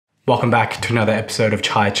Welcome back to another episode of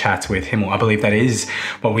Chai Chats with Himal. I believe that is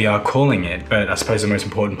what we are calling it, but I suppose the most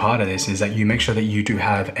important part of this is that you make sure that you do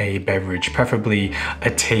have a beverage, preferably a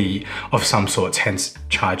tea of some sort, hence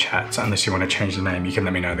Chai Chats. Unless you want to change the name, you can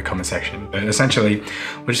let me know in the comment section. But essentially,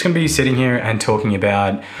 we're just going to be sitting here and talking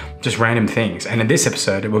about just random things. And in this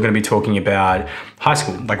episode, we're going to be talking about high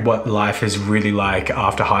school, like what life is really like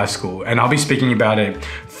after high school. And I'll be speaking about it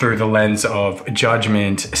through the lens of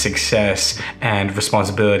judgment, success, and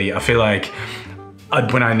responsibility. I feel like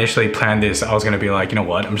when I initially planned this, I was going to be like, you know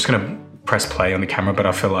what, I'm just going to press play on the camera, but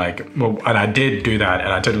I feel like, well, and I did do that, and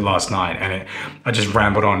I did it last night, and I just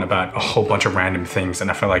rambled on about a whole bunch of random things,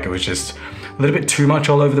 and I felt like it was just a little bit too much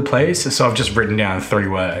all over the place. So I've just written down 3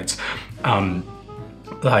 words,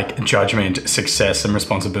 like judgment, success, and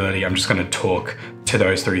responsibility. I'm just going to talk to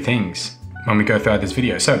those 3 things when we go throughout this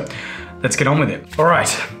video. So let's get on with it. All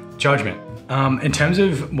right, judgment. In terms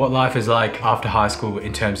of what life is like after high school,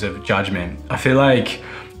 in terms of judgment, I feel like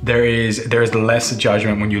there is less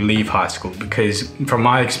judgment when you leave high school, because from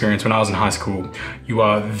my experience when I was in high school,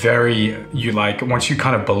 once you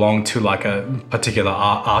kind of belong to like a particular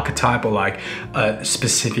archetype or like a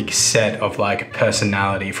specific set of like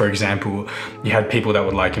personality. For example, you had people that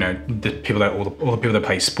would like, you know, the people that all the people that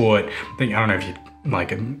play sport. I don't know if you like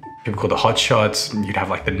people call the hot shots. You'd have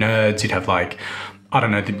like the nerds. You'd have like, I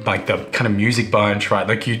don't know, like the kind of music bunch, right?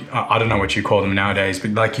 Like I don't know what you call them nowadays,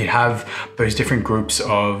 but like you have those different groups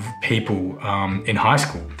of people in high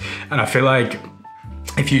school. And I feel like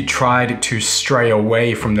if you tried to stray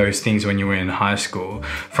away from those things when you were in high school,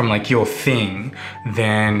 from like your thing,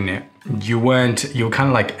 then you were kind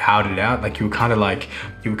of like outed out. Like you were kind of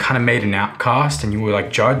made an outcast, and you were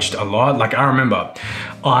like judged a lot. Like I remember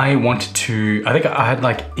I think I had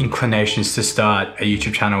like inclinations to start a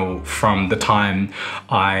YouTube channel from the time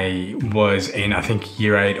I was in, I think,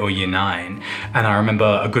 year 8 or year 9. And I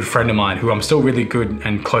remember a good friend of mine who I'm still really good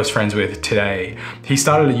and close friends with today, he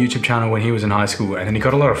started a YouTube channel when he was in high school, and then he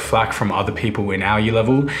got a lot of flack from other people in our year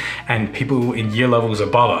level and people in year levels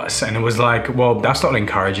above us. And it was like, well, that's not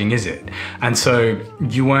encouraging, is it? And so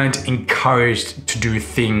you weren't encouraged to do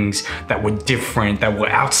things that were different, that were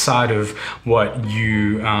outside of what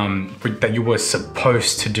that you were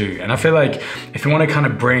supposed to do. And I feel like if you want to kind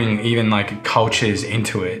of bring even like cultures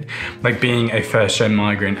into it, like being a first-gen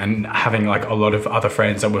migrant and having like a lot of other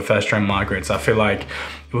friends that were first-gen migrants, I feel like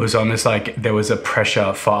it was almost like there was a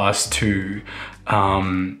pressure for us to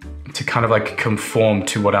kind of like conform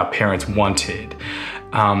to what our parents wanted.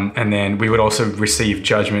 And then we would also receive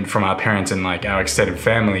judgment from our parents and like our extended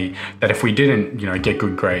family that if we didn't, you know, get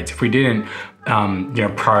good grades, if we didn't, you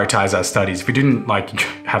know, prioritize our studies, if we didn't like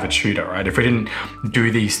have a tutor, right? If we didn't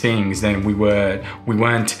do these things, then we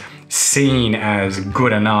weren't seen as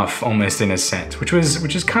good enough, almost in a sense, which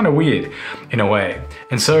is kind of weird in a way.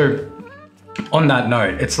 And so on that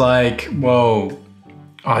note, it's like, well,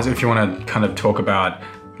 if you want to kind of talk about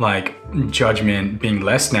like judgment being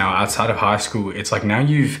less now outside of high school, it's like now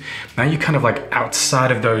you kind of like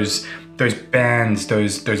outside of those bands,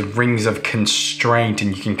 those rings of constraint,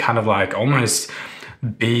 and you can kind of like almost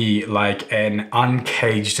be like an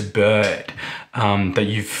uncaged bird, that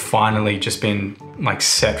you've finally just been like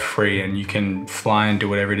set free, and you can fly and do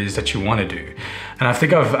whatever it is that you want to do. And I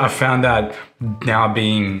think I've found that now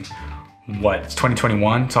being it's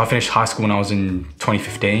 2021, so I finished high school when I was in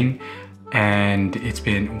 2015. And it's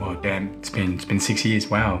been, well, damn, it's been 6 years.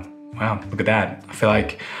 Wow, look at that. I feel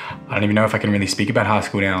like I don't even know if I can really speak about high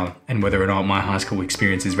school now and whether or not my high school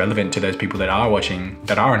experience is relevant to those people that are watching,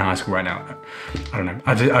 that are in high school right now. I don't know.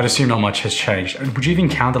 I'd assume not much has changed. Would you even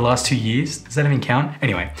count the last 2 years? Does that even count?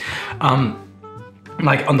 Anyway,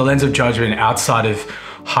 like on the lens of judgment outside of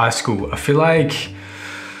high school, I feel like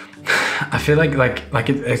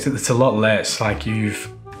it's a lot less. Like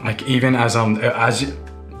even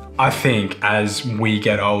I think as we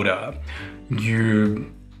get older,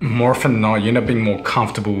 you more often than not, you end up being more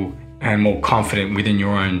comfortable and more confident within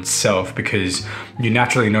your own self, because you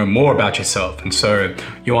naturally know more about yourself. And so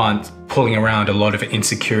you aren't pulling around a lot of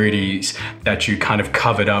insecurities that you kind of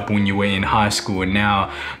covered up when you were in high school. And now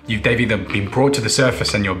they've either been brought to the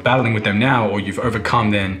surface and you're battling with them now, or you've overcome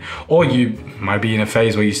them, or you might be in a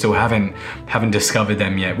phase where you still haven't discovered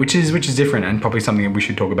them yet, which is different, and probably something that we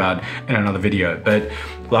should talk about in another video. But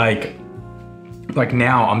like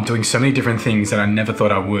now I'm doing so many different things that I never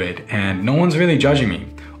thought I would, and no one's really judging me.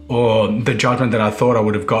 Or the judgment that I thought I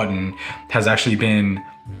would have gotten has actually been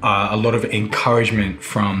a lot of encouragement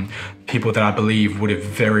from people that I believe would have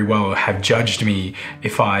very well have judged me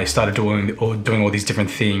if I started doing all these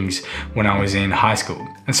different things when I was in high school.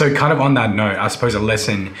 And so kind of on that note, I suppose a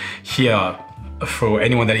lesson here for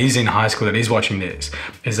anyone that is in high school that is watching this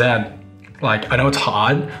is that, like, I know it's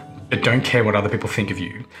hard, but don't care what other people think of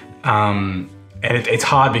you. And it's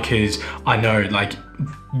hard because I know,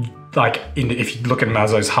 if you look at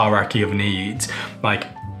Maslow's hierarchy of needs, like,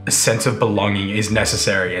 a sense of belonging is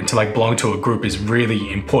necessary, and to like belong to a group is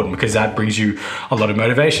really important because that brings you a lot of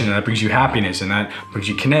motivation, and that brings you happiness, and that brings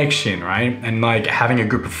you connection, right? And like having a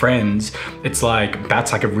group of friends, it's like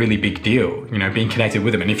that's like a really big deal, you know, being connected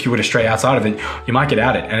with them. And if you were to stray outside of it, you might get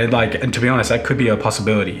at it, and to be honest, that could be a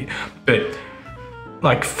possibility. But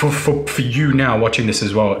like for you now watching this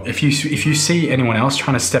as well, if you see anyone else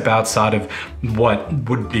trying to step outside of what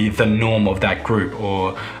would be the norm of that group,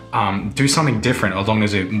 or do something different as long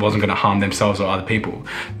as it wasn't going to harm themselves or other people,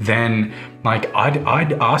 then like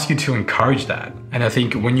I'd ask you to encourage that. And I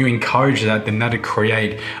think when you encourage that, then that'll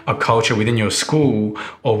create a culture within your school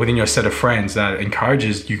or within your set of friends that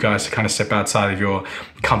encourages you guys to kind of step outside of your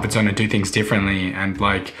comfort zone and do things differently, and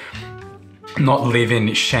like not live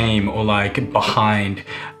in shame or like behind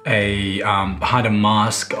a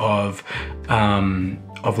mask of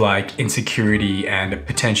like insecurity and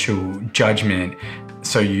potential judgment.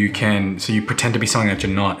 So you pretend to be something that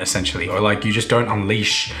you're not, essentially, or like you just don't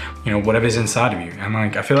unleash, you know, whatever's inside of you. And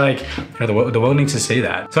like I feel like, you know, the world needs to see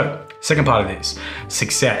that. So second part of this,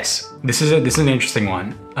 success. This is an interesting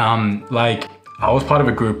one. Like I was part of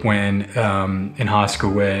a group when in high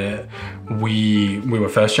school where we were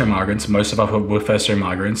first year migrants. Most of us were first year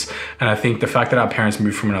migrants, and I think the fact that our parents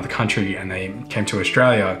moved from another country and they came to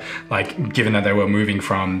Australia, like given that they were moving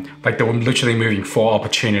from, like they were literally moving for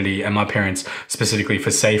opportunity, and my parents specifically for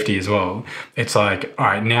safety as well. It's like, all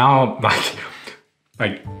right, now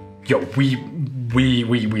like yo, we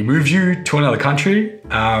moved you to another country,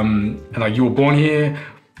 and like you were born here.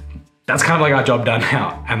 That's kind of like our job done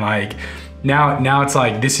now, and like. Now it's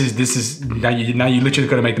like this is now you literally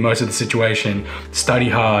got to make the most of the situation, study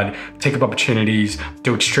hard, take up opportunities,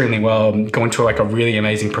 do extremely well, go into like a really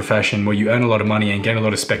amazing profession where you earn a lot of money and gain a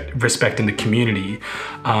lot of respect in the community,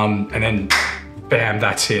 and then bam,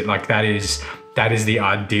 that's it. Like that is the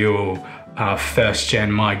ideal first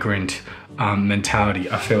gen migrant mentality.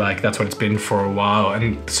 I feel like that's what it's been for a while,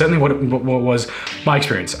 and certainly what was my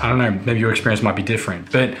experience. I don't know, maybe your experience might be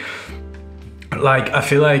different, but like I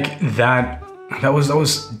feel like that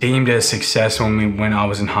was deemed as success when I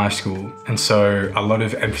was in high school, and so a lot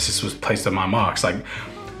of emphasis was placed on my marks. Like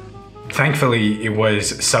thankfully it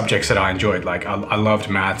was subjects that I enjoyed. Like I loved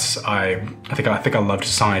maths. I think I loved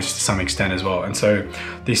science to some extent as well, and so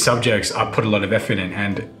these subjects I put a lot of effort in,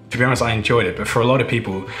 and to be honest I enjoyed it. But for a lot of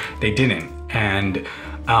people they didn't, and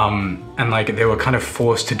like they were kind of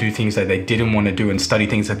forced to do things that they didn't want to do and study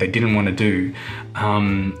things that they didn't want to do,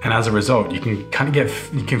 and as a result you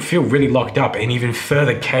can feel really locked up and even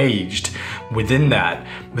further caged within that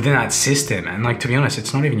system. And like to be honest,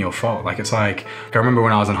 it's not even your fault. Like it's like I remember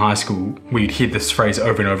when I was in high school we'd hear this phrase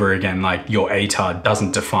over and over again, like your ATAR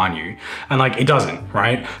doesn't define you, and like it doesn't,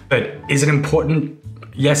 right? But is it important?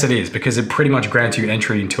 Yes, it is, because it pretty much grants you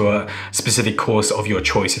entry into a specific course of your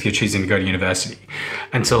choice if you're choosing to go to university.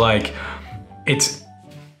 And so like, it's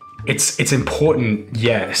important,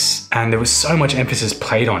 yes. And there was so much emphasis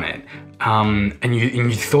played on it. And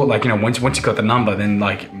you thought like, you know, once you got the number, then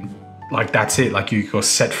like that's it, like you're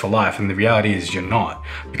set for life. And the reality is you're not,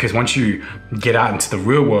 because once you get out into the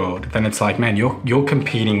real world, then it's like, man, you're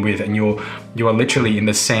competing with, and you are literally in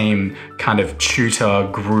the same kind of tutor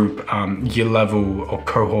group, year level or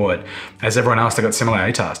cohort as everyone else that got similar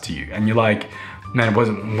ATARs to you. And you're like, man,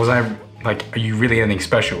 was I like, are you really anything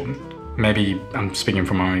special? Maybe I'm speaking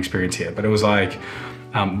from my own experience here, but it was like,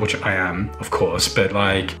 which I am, of course, but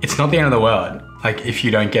like, it's not the end of the world. Like if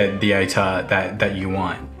you don't get the ATAR that you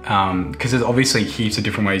want. Because there's obviously heaps of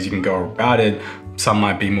different ways you can go about it. Some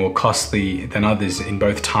might be more costly than others in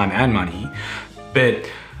both time and money. But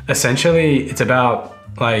essentially it's about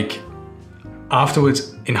like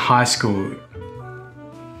afterwards in high school,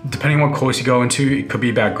 depending on what course you go into, it could be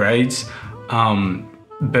about grades.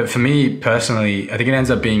 But for me personally, I think it ends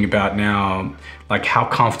up being about now, like how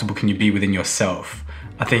comfortable can you be within yourself?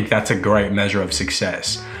 I think that's a great measure of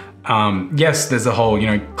success. Yes, there's the whole, you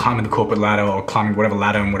know, climbing the corporate ladder or climbing whatever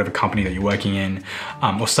ladder in whatever company that you're working in,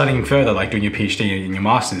 or studying further, like doing your PhD and your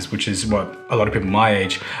masters, which is what a lot of people my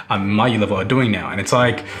age, my year level are doing now. And it's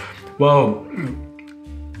like, well,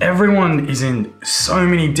 everyone is in so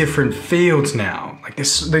many different fields now. Like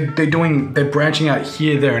they're branching out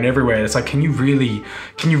here, there, and everywhere. It's like, can you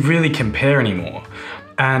really compare anymore?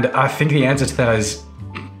 And I think the answer to that is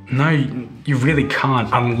no, you really can't,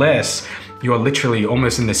 unless you are literally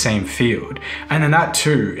almost in the same field. And then that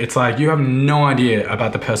too, it's like you have no idea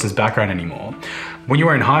about the person's background anymore. When you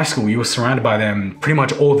were in high school, you were surrounded by them pretty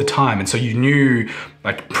much all the time. And so you knew,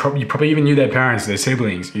 like, you probably even knew their parents, their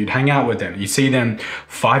siblings. You'd hang out with them. You'd see them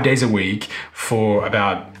 5 days a week for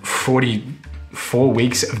about 44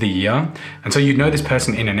 weeks of the year. And so you'd know this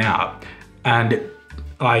person in and out. And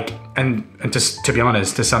like, and just to be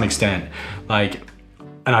honest, to some extent, like,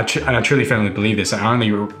 and I truly firmly believe this.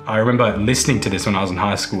 I remember listening to this when I was in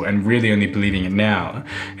high school and really only believing it now,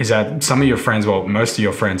 is that some of your friends, well, most of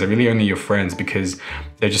your friends are really only your friends because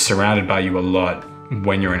they're just surrounded by you a lot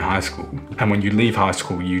when you're in high school. And when you leave high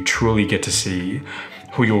school, you truly get to see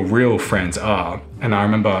who your real friends are. And I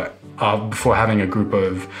remember before having a group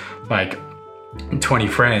of like 20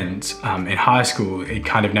 friends in high school, it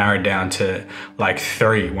kind of narrowed down to like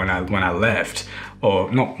 3 when I left.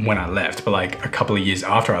 Or not when I left, but like a couple of years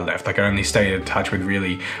after I left. Like I only stayed in touch with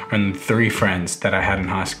really only 3 friends that I had in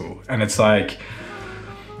high school. And it's like,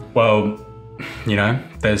 well, you know,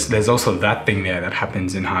 there's also that thing there that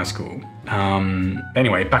happens in high school.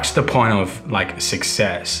 Anyway, back to the point of like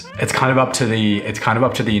success. It's kind of up to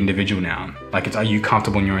the individual now. Like, are you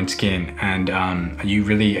comfortable in your own skin, and are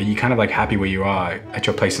you kind of like happy where you are at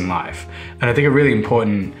your place in life? And I think a really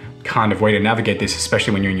important kind of way to navigate this,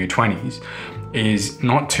 especially when you're in your 20s, is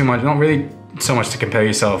not really so much to compare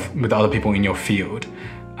yourself with other people in your field.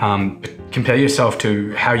 But compare yourself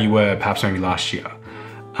to how you were perhaps maybe last year.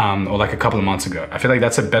 Or like a couple of months ago. I feel like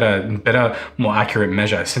that's a better, more accurate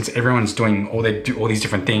measure, since everyone's doing all these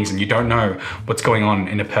different things and you don't know what's going on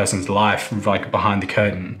in a person's life, like behind the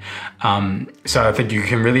curtain. So I think you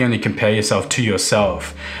can really only compare yourself to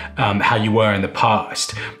yourself, how you were in the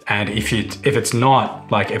past. And if it's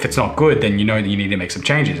not good, then you know that you need to make some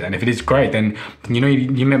changes. And if it is great, then you know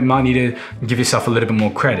you might need to give yourself a little bit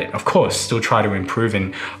more credit. Of course, still try to improve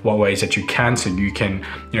in what ways that you can, so you can,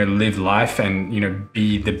 you know, live life and, you know,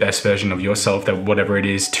 be the best version of yourself, that whatever it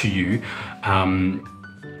is to you. And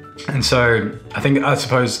so I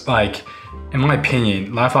suppose, like, in my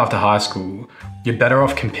opinion, life after high school, you're better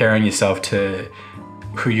off comparing yourself to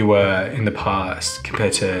who you were in the past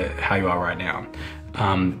compared to how you are right now.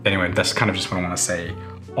 Anyway, that's kind of just what I want to say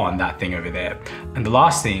on that thing over there. And the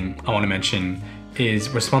last thing I want to mention is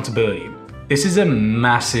responsibility. This is a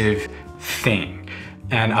massive thing,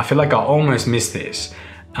 and I feel like I almost missed this.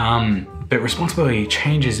 But responsibility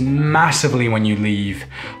changes massively when you leave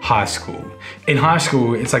high school. In high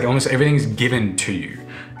school, it's like almost everything's given to you.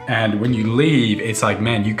 And when you leave, it's like,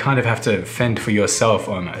 man, you kind of have to fend for yourself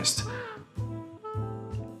almost.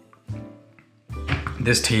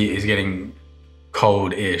 This tea is getting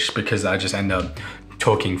cold-ish because I just end up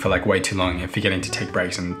talking for like way too long and forgetting to take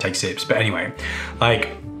breaks and take sips. But anyway,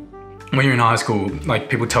 like, when you're in high school, like,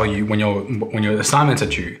 people tell you when your assignments are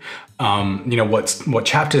due, you know, what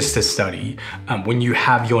chapters to study, when you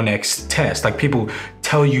have your next test. Like, people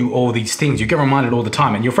tell you all these things. You get reminded all the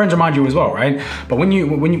time, and your friends remind you as well, right? But when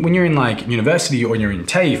you're in like university, or you're in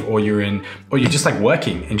TAFE, or you're just like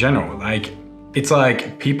working in general, like, it's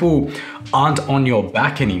like people aren't on your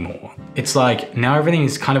back anymore. It's like now everything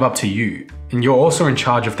is kind of up to you. And you're also in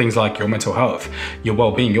charge of things like your mental health, your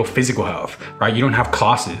well-being, your physical health, right? You don't have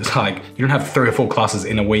classes, like you don't have 3 or 4 classes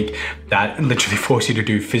in a week that literally force you to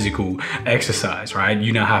do physical exercise, right?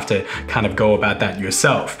 You now have to kind of go about that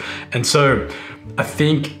yourself. And so I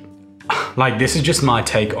think, like, this is just my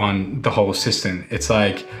take on the whole system. It's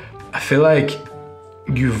like, I feel like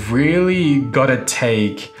you've really got to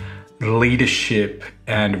take leadership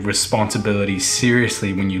and responsibility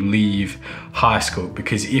seriously when you leave high school,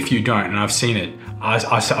 because if you don't, and I've seen it,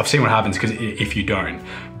 I've seen what happens, because if you don't,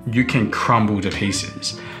 you can crumble to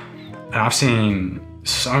pieces. And I've seen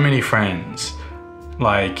so many friends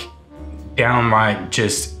like downright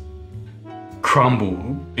just crumble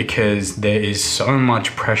because there is so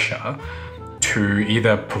much pressure to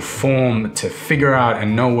either perform, to figure out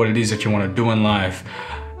and know what it is that you want to do in life.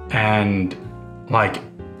 And like,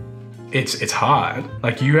 it's hard.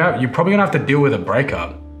 Like, you're probably gonna have to deal with a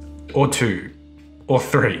breakup or 2 or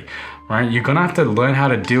 3, right? You're gonna have to learn how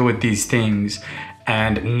to deal with these things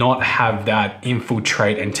and not have that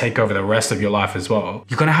infiltrate and take over the rest of your life as well.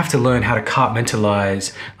 You're gonna have to learn how to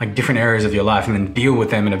compartmentalize like different areas of your life and then deal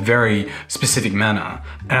with them in a very specific manner.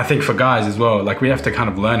 And I think for guys as well, like, we have to kind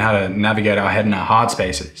of learn how to navigate our head and our heart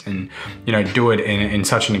spaces, and, you know, do it in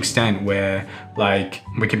such an extent where, like,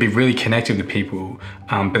 we could be really connected with people,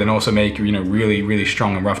 but then also make, you know, really, really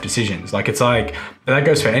strong and rough decisions. Like, it's like, but that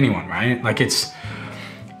goes for anyone, right? Like,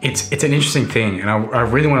 it's an interesting thing, and I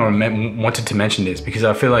really wanted to mention this because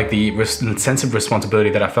I feel like the sense of responsibility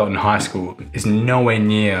that I felt in high school is nowhere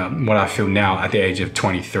near what I feel now at the age of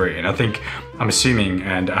 23. And I'm assuming,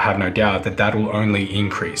 and I have no doubt, that will only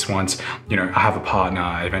increase once, you know, I have a partner,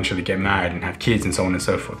 I eventually get married and have kids and so on and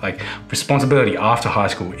so forth. Like, responsibility after high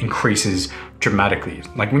school increases dramatically.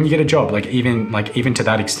 Like when you get a job, even to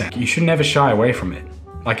that extent, you should never shy away from it.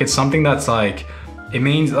 Like, it's something that's like, it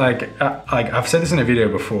means like I've said this in a video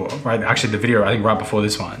before, right? Actually, the video, I think right before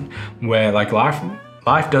this one, where like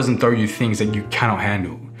life doesn't throw you things that you cannot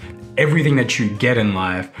handle. Everything that you get in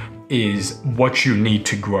life is what you need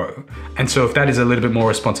to grow. And so if that is a little bit more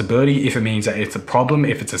responsibility, if it means that it's a problem,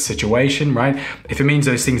 if it's a situation, right? If it means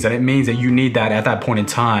those things, then it means that you need that at that point in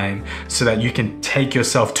time so that you can take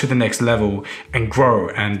yourself to the next level and grow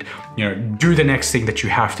and, you know, do the next thing that you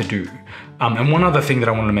have to do. And one other thing that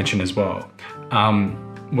I wanted to mention as well,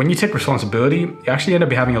 when you take responsibility, you actually end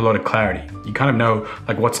up having a lot of clarity. You kind of know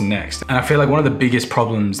like what's next. And I feel like one of the biggest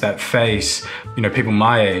problems that face, you know, people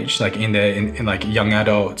my age, like in like young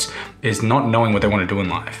adults, is not knowing what they want to do in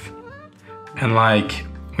life. And like,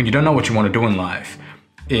 when you don't know what you want to do in life,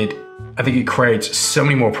 I think it creates so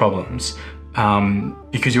many more problems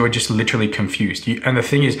because you are just literally confused. And the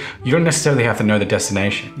thing is, you don't necessarily have to know the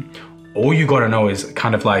destination. All you gotta know is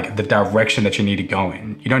kind of like the direction that you need to go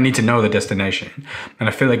in. You don't need to know the destination. And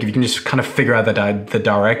I feel like if you can just kind of figure out the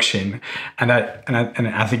direction, and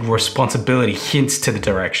I think responsibility hints to the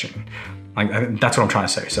direction. Like, that's what I'm trying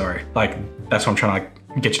to say, sorry. Like, that's what I'm trying to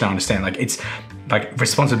like get you to understand. Like, it's like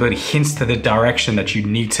responsibility hints to the direction that you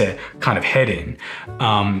need to kind of head in.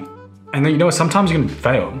 And then, you know, sometimes you're gonna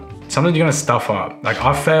fail. Sometimes you're gonna stuff up. Like,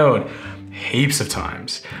 I've failed heaps of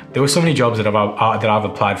times. There were so many jobs that I've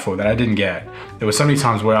applied for that I didn't get. There were so many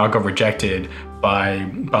times where I got rejected by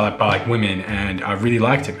like women, and I really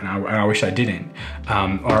liked it, and I wish I didn't.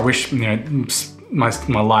 Or I wish, you know,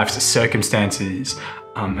 my life's circumstances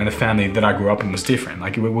and the family that I grew up in was different.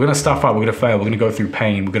 Like, we're gonna stuff up, we're gonna fail, we're gonna go through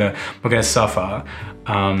pain, we're gonna suffer.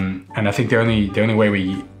 And I think the only way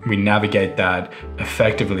we navigate that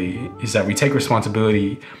effectively is that we take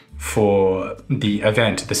responsibility for the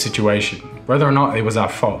event, the situation, whether or not it was our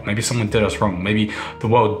fault. Maybe someone did us wrong. Maybe the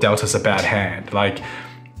world dealt us a bad hand. Like,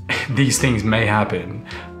 these things may happen,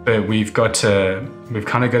 but we've kind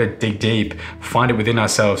of got to dig deep, find it within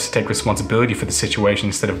ourselves to take responsibility for the situation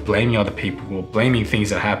instead of blaming other people or blaming things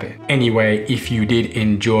that happen. Anyway, if you did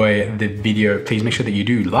enjoy the video, please make sure that you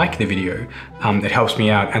do like the video. It helps me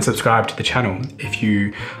out, and subscribe to the channel. If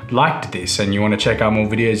you liked this and you want to check out more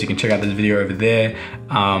videos, you can check out this video over there.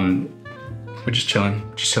 We're just chilling,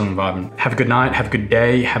 vibing. Have a good night, have a good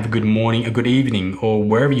day, have a good morning, a good evening, or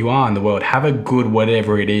wherever you are in the world. Have a good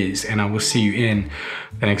whatever it is, and I will see you in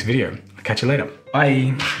the next video. I'll catch you later.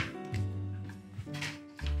 Bye.